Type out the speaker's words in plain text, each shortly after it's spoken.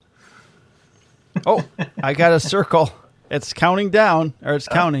Oh, I got a circle. It's counting down, or it's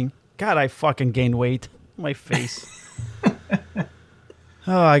counting. God, I fucking gained weight. My face.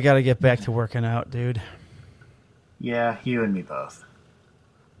 Oh, I got to get back to working out, dude. Yeah, you and me both.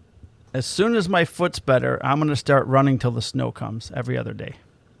 As soon as my foot's better, I'm going to start running till the snow comes every other day.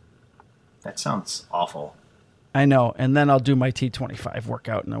 That sounds awful. I know, and then I'll do my T25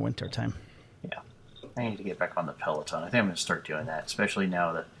 workout in the wintertime. Yeah. I need to get back on the Peloton. I think I'm going to start doing that, especially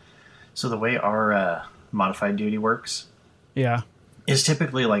now that... So the way our modified duty works Yeah. is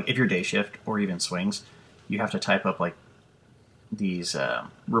typically like if you're day shift or even swings, you have to type up like these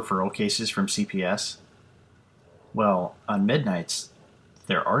referral cases from CPS. Well, on midnights,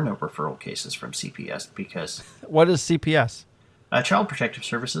 there are no referral cases from CPS because What is CPS? Child Protective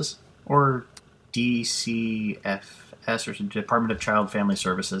Services, or DCFS, or Department of Child Family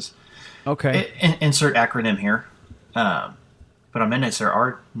Services. Okay. Insert acronym here. But on midnights, there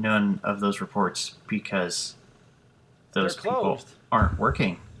are none of those reports because those They're people closed. aren't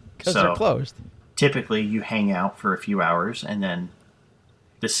working. Because So they're closed. typically, you hang out for a few hours, and then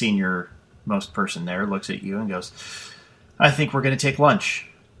the senior most person there looks at you and goes, I think we're going to take lunch,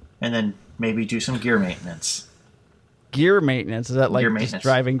 and then maybe do some gear maintenance. Gear maintenance. Is that like Gear just maintenance.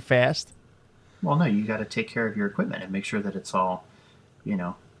 driving fast? Well, no, you got to take care of your equipment and make sure that it's all,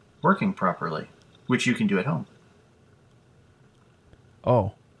 working properly, which you can do at home.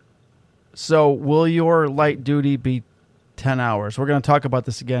 Oh. So will your light duty be 10 hours? We're going to talk about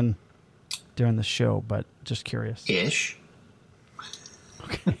this again during the show, but just curious. Ish.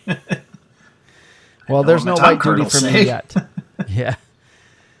 Well, there's no what my time light card duty will for say. me yet. Yeah.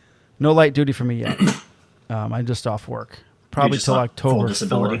 No light duty for me yet. I'm just off work. Probably just till on full October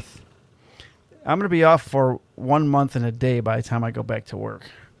disability? 4th. I'm going to be off for 1 month and a day by the time I go back to work.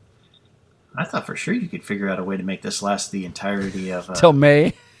 I thought for sure you could figure out a way to make this last the entirety of... Till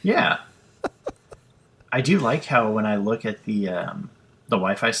May. Yeah. I do like how when I look at the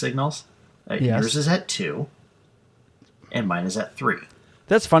Wi-Fi signals, Yes. yours is at 2, and mine is at 3.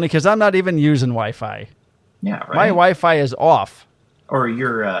 That's funny because I'm not even using Wi-Fi. Yeah, right? My Wi-Fi is off. Or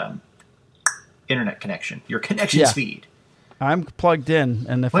your internet connection. Your connection Yeah. speed. I'm plugged in,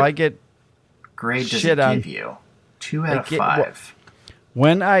 and if What I get... Grade does Shit it on- give you? 2 out of get- 5.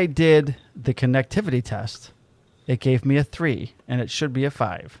 When I did the connectivity test, it gave me a 3, and it should be a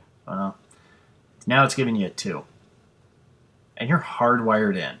 5. Well, now it's giving you a 2. And you're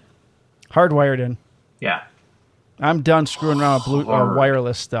hardwired in. Hardwired in. Yeah. I'm done screwing around with Hard.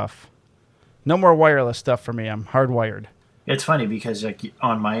 wireless stuff. No more wireless stuff for me. I'm hardwired. It's funny because like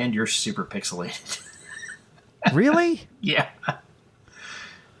on my end, you're super pixelated. Really? Yeah.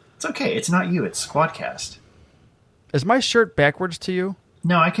 It's okay. It's not you. It's Squadcast. Is my shirt backwards to you?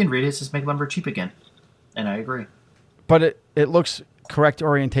 No, I can read it. It says make lumber cheap again. And I agree. But it looks correct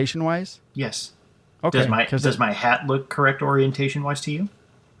orientation-wise? Yes. Okay. Does my hat look correct orientation-wise to you?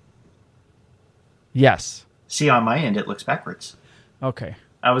 Yes. See, on my end, it looks backwards. Okay.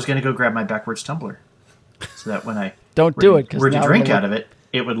 I was going to go grab my backwards tumbler. So that when I Don't do it, 'cause were to now drink it'll out of it,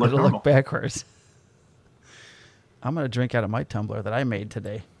 it would look It'll normal. look backwards. I'm going to drink out of my tumbler that I made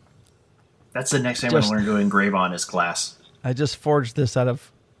today. That's the next thing I'm Just- going to learn to engrave on is glass. I just forged this out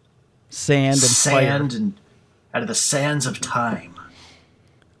of sand and Sand fire. and out of the sands of time.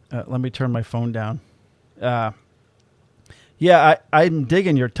 Let me turn my phone down. Yeah, I'm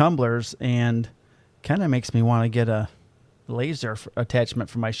digging your tumblers, and kind of makes me want to get a laser attachment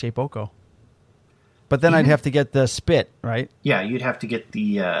for my Shapeoko. But then I'd have to get the spit, right? Yeah, you'd have to get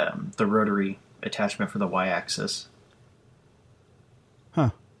the rotary attachment for the y-axis. Huh.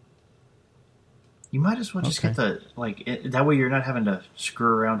 You might as well just get the that way you're not having to screw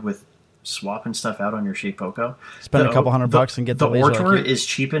around with swapping stuff out on your Shapeoko. Spend a couple $100 and get the laser Ortor like you- is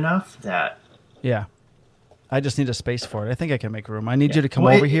cheap enough that Yeah. I just need a space for it. I think I can make room. I need Yeah. you to come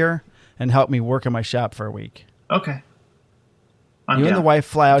Well, over here and help me work in my shop for a week. okay. I'm You and down. the wife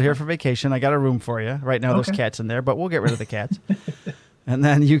fly out here for vacation. I got a room for you. Right now there's Okay. cats in there, but we'll get rid of the cats. And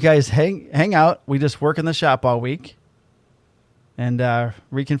then you guys hang out. We just work in the shop all week and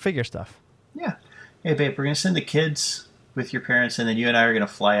reconfigure stuff. Yeah. Hey, babe, we're going to send the kids with your parents, and then you and I are going to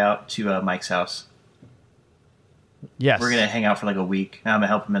fly out to Mike's house. Yes. We're going to hang out for like a week. I'm going to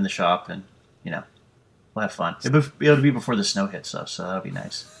help him in the shop, and, we'll have fun. It'll be before the snow hits, though, so that'll be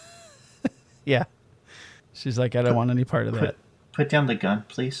nice. Yeah. She's like, I don't want any part of that. Put down the gun,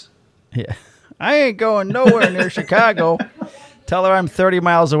 please. Yeah. I ain't going nowhere near Chicago. Tell her I'm 30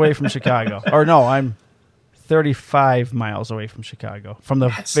 miles away from Chicago. Or no, I'm 35 miles away from Chicago. From the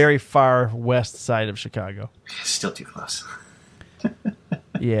That's- very far west side of Chicago. It's still too close.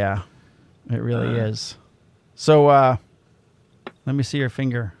 Yeah. It really is. So, let me see your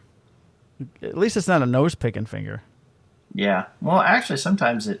finger. At least it's not a nose picking finger. Yeah. Well, actually,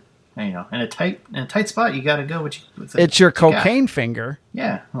 sometimes it, in a tight spot, you got to go with It's your what you got. cocaine finger.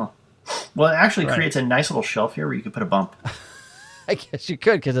 Yeah. Well, it actually Right. creates a nice little shelf here where you could put a bump. I guess you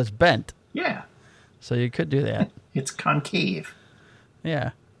could because it's bent. Yeah. So you could do that. It's concave.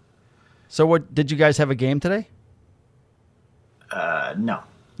 Yeah. So what did you guys have a game today? No.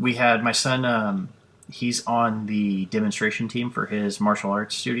 We had my son, he's on the demonstration team for his martial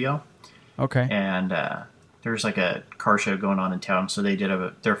arts studio. Okay. And there's like a car show going on in town, so they did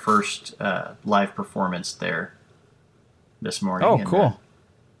their first live performance there this morning. Oh, and, cool.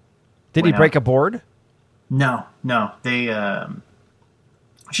 Did he went break out. a board? No. They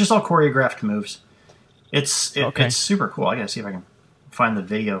it's just all choreographed moves. It's super cool. I gotta see if I can find the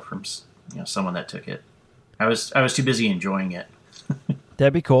video from someone that took it. I was too busy enjoying it.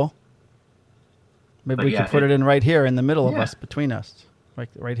 That'd be cool. Maybe But we yeah, could put it in right here in the middle of Yeah. us, between us.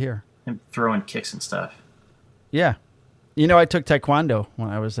 Right here. And throwing kicks and stuff. Yeah. I took Taekwondo when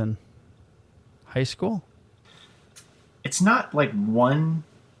I was in high school. It's not like one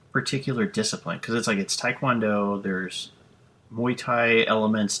particular discipline because it's Taekwondo. There's Muay Thai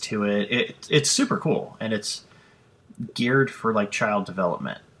elements to it. It's super cool and it's geared for like child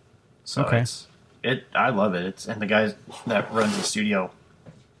development. So Okay. I love it. And the guy that runs the studio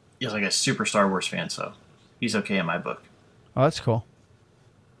is like a super Star Wars fan, so he's okay in my book. Oh, that's cool.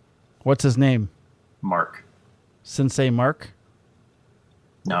 What's his name? Mark. Sensei Mark?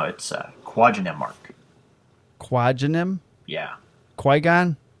 No, it's Quadranim Mark. Quadranim? Yeah.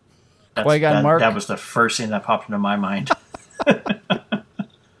 Qui-Gon? That's- Qui-Gon that, Mark? That was the first thing that popped into my mind.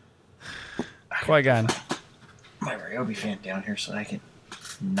 Qui-Gon. My Ryobi fan down here so I can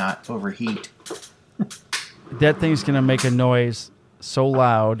not overheat. That thing's going to make a noise so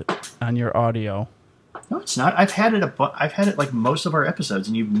loud on your audio. No, it's not. I've had it like most of our episodes,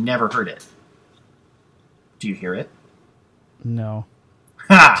 and you've never heard it. Do you hear it? No.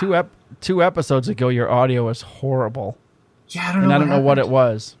 Ha! Two episodes ago, your audio was horrible. Yeah, I don't know. And I don't know what it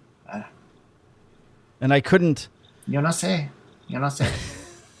was. Uh, And I couldn't... Yo no sé. Yo no sé.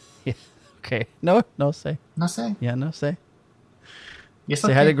 Yeah, okay. No say. No sé. Yeah, no say. Yes,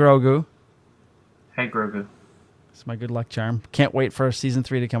 Say hi to Grogu. Hey, Grogu. It's my good luck charm. Can't wait for season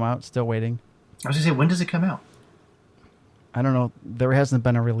 3 to come out. Still waiting. I was gonna say, when does it come out? I don't know. There hasn't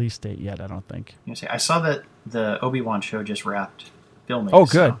been a release date yet, I don't think. I saw that the Obi-Wan show just wrapped filming. Oh,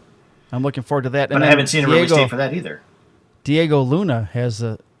 good. so- I'm looking forward to that. But And I then haven't seen a release date for that either. Diego Luna has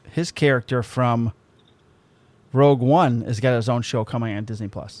his character from Rogue One has got his own show coming on Disney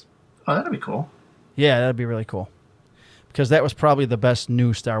Plus. Oh, that'd be cool. Yeah, that'd be really cool. Because that was probably the best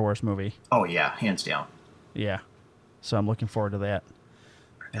new Star Wars movie. Oh yeah, hands down. Yeah. So I'm looking forward to that.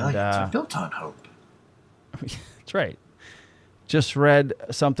 Really? And, It's built on hope. That's right. Just read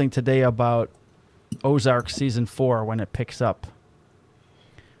something today about Ozark season 4 when it picks up.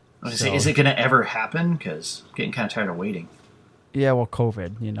 I was So- gonna say, is it gonna ever happen? Because I'm getting kind of tired of waiting. Yeah, well,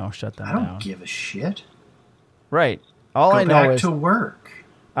 COVID, shut them I don't down. give a shit. Right. All Go I back know is to work.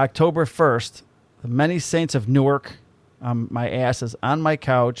 October 1st, the Many Saints of Newark. My ass is on my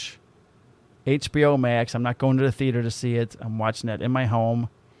couch. HBO Max. I'm not going to the theater to see it. I'm watching it in my home.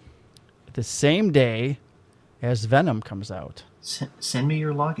 The same day as Venom comes out. Send me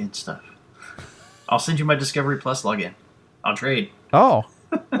your login stuff. I'll send you my Discovery Plus login. I'll trade. Oh,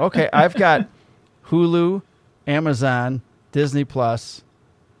 okay. I've got Hulu, Amazon, Disney Plus,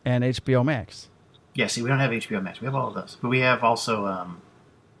 and HBO Max. Yeah, see, we don't have HBO Max. We have all of those. But we have also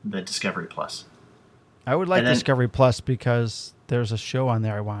the Discovery Plus. I would like And then- Discovery Plus because there's a show on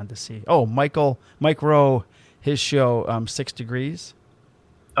there I wanted to see. Oh, Mike Rowe, his show, 6 Degrees.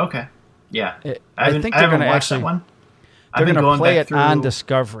 Okay. Yeah. I think they're haven't going to watched actually... that one. They're going to play back it on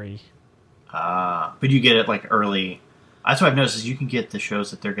Discovery. But you get it like early. That's what I've noticed is you can get the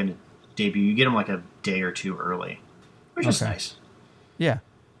shows that they're going to debut. You get them like a day or two early, which is Okay. nice. Yeah.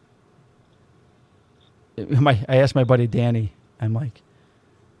 I asked my buddy Danny, I'm like,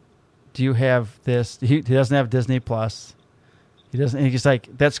 do you have this? He doesn't have Disney Plus. He doesn't. He's like,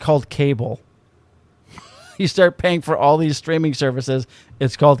 that's called cable. You start paying for all these streaming services.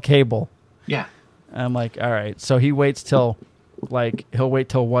 It's called cable. Yeah. I'm like, all right. So he waits till, he'll wait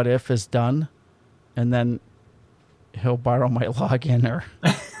till What If is done, and then he'll borrow my login or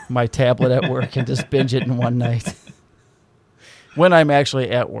my tablet at work and just binge it in one night. When I'm actually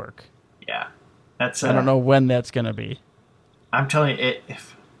at work. Yeah. That's. I don't know when that's going to be. I'm telling you,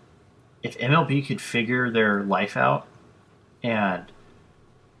 if MLB could figure their life out and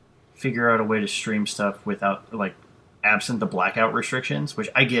figure out a way to stream stuff without absent the blackout restrictions, which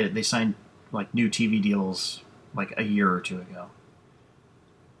I get it, they signed new TV deals a year or two ago.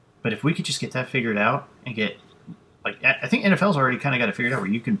 But if we could just get that figured out and get, like, I think NFL's already kind of got it figured out where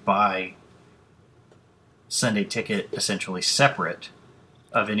you can buy Sunday Ticket essentially separate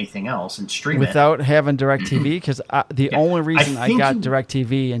of anything else and stream without having DirecTV, because the only reason I think got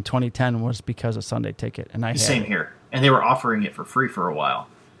DirecTV in 2010 was because of Sunday Ticket, and I had Same it. here. And they were offering it for free for a while.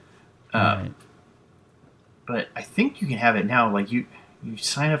 Right. But I think you can have it now. Like you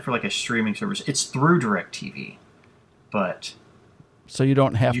sign up for like a streaming service. It's through DirecTV, but So you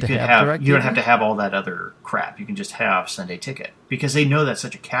don't have to have DirecTV? you don't have to have all that other crap. You can just have Sunday Ticket because they know that's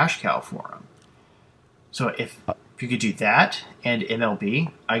such a cash cow for them. So if you could do that and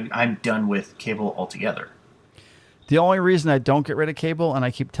MLB, I'm done with cable altogether. The only reason I don't get rid of cable, and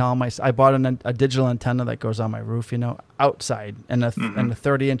I keep telling myself, I bought a digital antenna that goes on my roof, outside, and a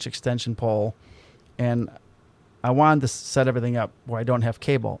 30-inch extension pole, and I wanted to set everything up where I don't have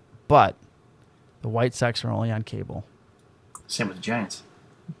cable, but the White Sox are only on cable. Same with the Giants.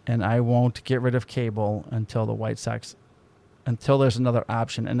 And I won't get rid of cable until there's another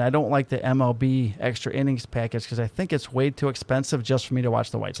option. And I don't like the MLB extra innings package because I think it's way too expensive just for me to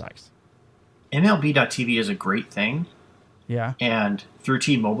watch the White Sox. MLB.TV is a great thing. Yeah. And through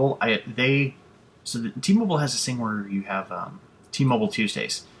T-Mobile, T-Mobile has this thing where you have T-Mobile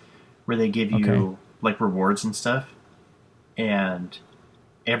Tuesdays, where they give you like rewards and stuff. And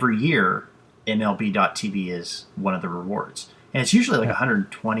every year, MLB.TV is one of the rewards, and it's usually like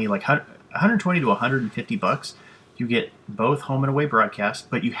 120, like 120 to $150. You get both home and away broadcasts,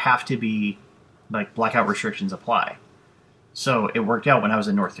 but you have to be like blackout restrictions apply. So it worked out when I was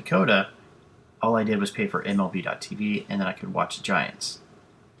in North Dakota. All I did was pay for MLB.TV, and then I could watch the Giants.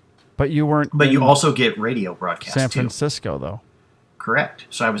 But you weren't. But you also get radio broadcasts San Francisco, though. Correct.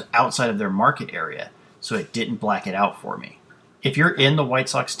 So I was outside of their market area, so it didn't black it out for me. If you're in the White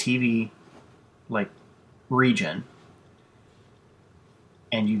Sox TV like region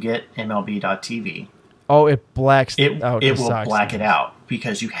and you get MLB.TV, it blacks out. It will black it out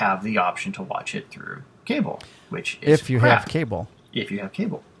because you have the option to watch it through cable, which is if you have cable. If you have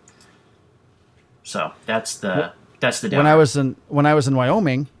cable. So that's the downer. When I was in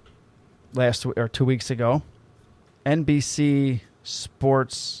Wyoming last 2 weeks ago, NBC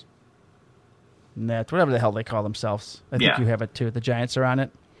Sports Net, whatever the hell they call themselves. I think you have it too. The Giants are on it.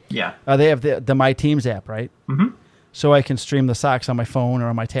 Yeah. They have the My Teams app, right? Mm-hmm. So I can stream the Sox on my phone or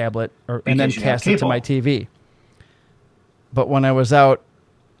on my tablet, and then cast it to my TV. But when I was out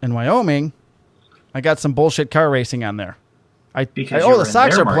in Wyoming, I got some bullshit car racing on there. The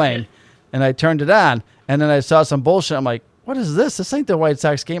Sox are playing, and I turned it on, and then I saw some bullshit. I'm like, what is this? This ain't the White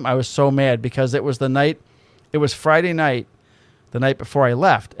Sox game. I was so mad because it was Friday night, the night before I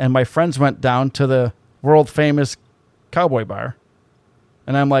left, and my friends went down to the world famous Cowboy Bar.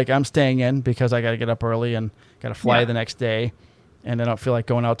 And I'm like, I'm staying in because I got to get up early and got to fly the next day. And I don't feel like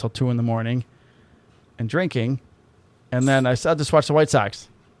going out till 2 a.m. and drinking. And then I'll just watch the White Sox.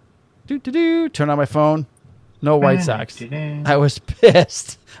 Turn on my phone. No White Sox. I was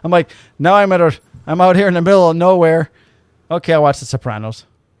pissed. I'm like, now I'm out here in the middle of nowhere. Okay, I'll watch The Sopranos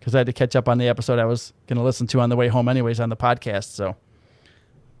because I had to catch up on the episode I was going to listen to on the way home anyways on the podcast. So,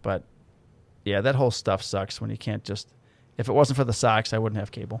 but yeah, that whole stuff sucks when you can't just... If it wasn't for the Sox, I wouldn't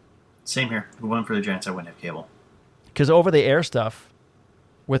have cable. Same here. If it wasn't for the Giants, I wouldn't have cable. Because over-the-air stuff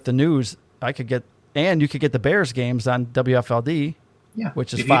with the news, you could get the Bears games on WFLD,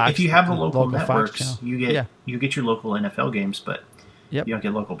 which is Fox. If you have the local networks, Fox you get your local NFL games, but you don't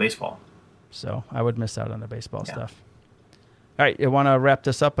get local baseball. So I would miss out on the baseball stuff. All right, you want to wrap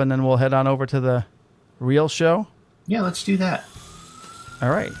this up, and then we'll head on over to the real show? Yeah, let's do that.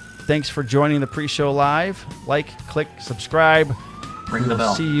 All right. Thanks for joining the pre-show live. Like, click, subscribe. Ring the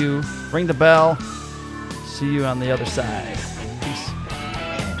bell. Ring the bell. See you on the other side. Peace.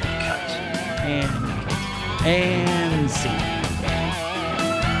 And cut. And see.